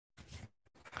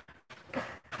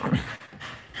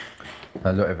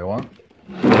Hello everyone,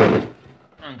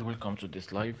 and welcome to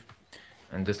this live.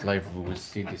 In this live we will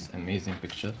see this amazing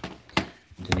picture,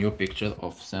 the new picture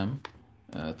of Sam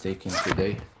taken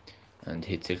today, and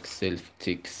he takes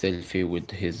selfie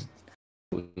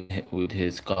with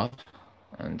his car,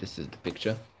 and this is the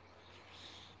picture.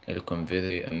 It looking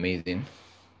very amazing,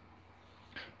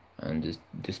 and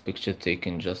this picture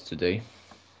taken just today.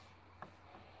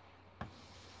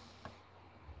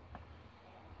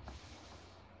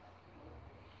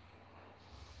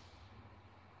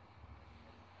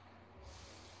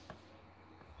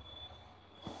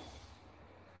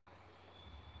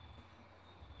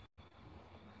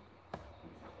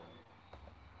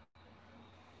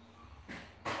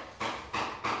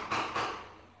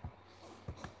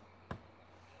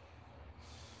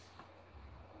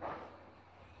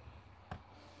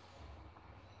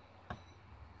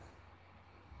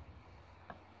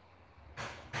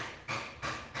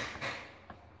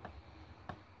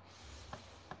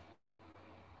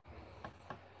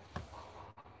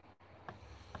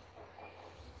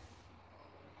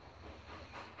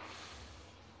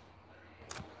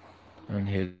 And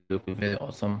he look very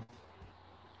awesome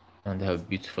and have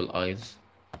beautiful eyes,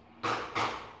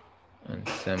 and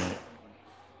Sam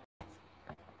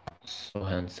so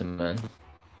handsome man,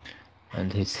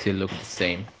 and he still look the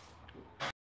same.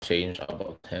 Change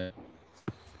about him.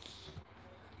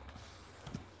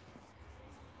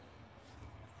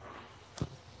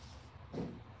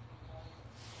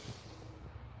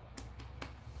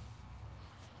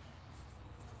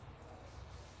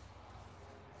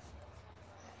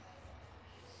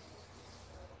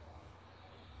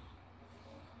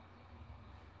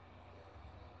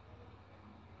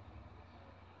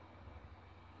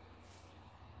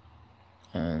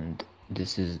 And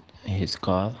this is his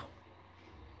car.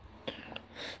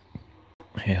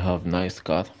 He have nice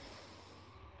car.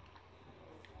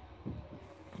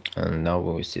 And now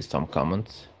we will see some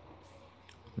comments.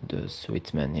 The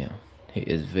sweet man here, he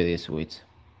is very sweet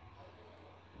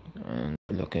and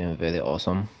looking very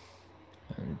awesome,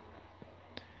 and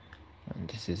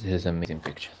this is his amazing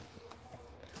picture.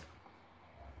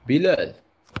 Bilal,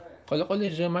 قول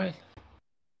الجمال.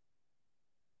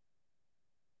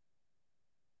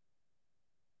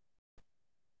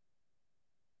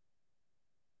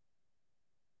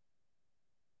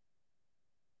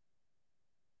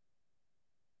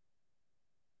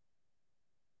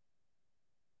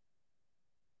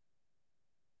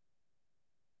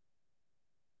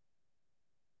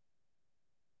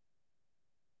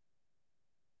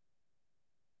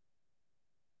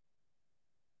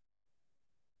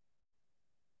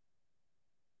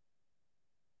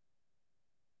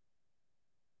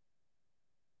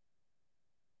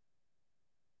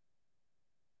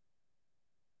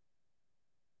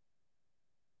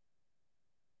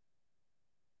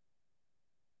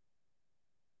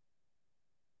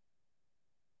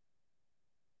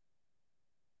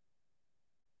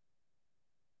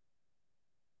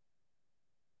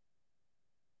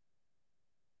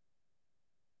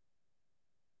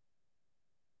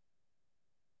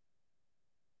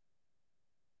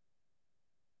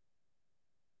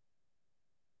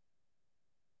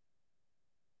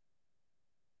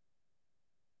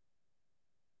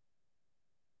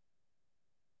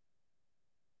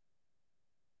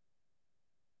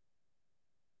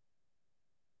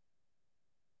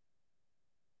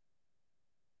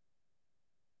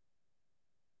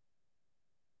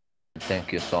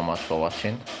 Thank you so much for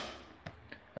watching.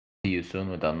 See you soon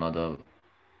with another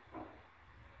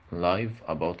live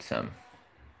about Sam,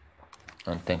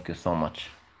 and thank you so much.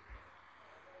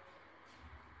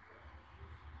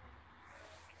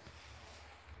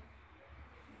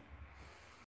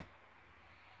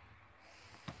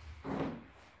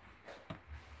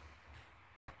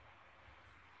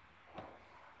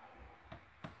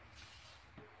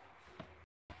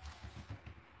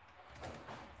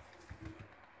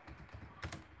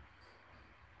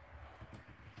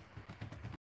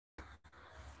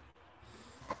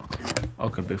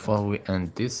 Okay, before we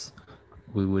end this,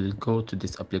 we will go to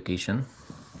this application,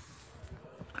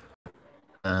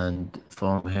 and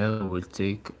from here we'll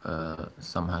take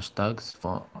some hashtags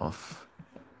of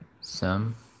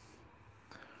Sam.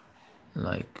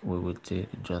 Like we will take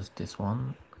just this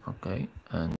one, okay,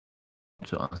 and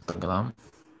to Instagram,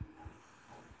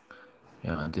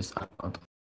 yeah, this account,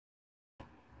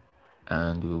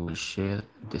 and we will share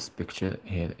this picture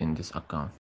here in this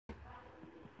account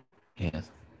here.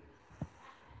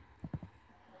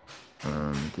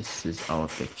 This is our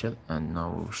picture, and now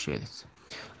we'll share it.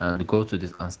 And go to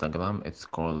this Instagram, it's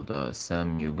called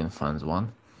Sam Heughan Fans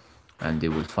 1, and they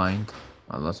will find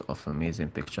a lot of amazing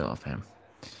picture of him.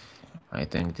 I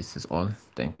think this is all.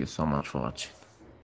 Thank you so much for watching.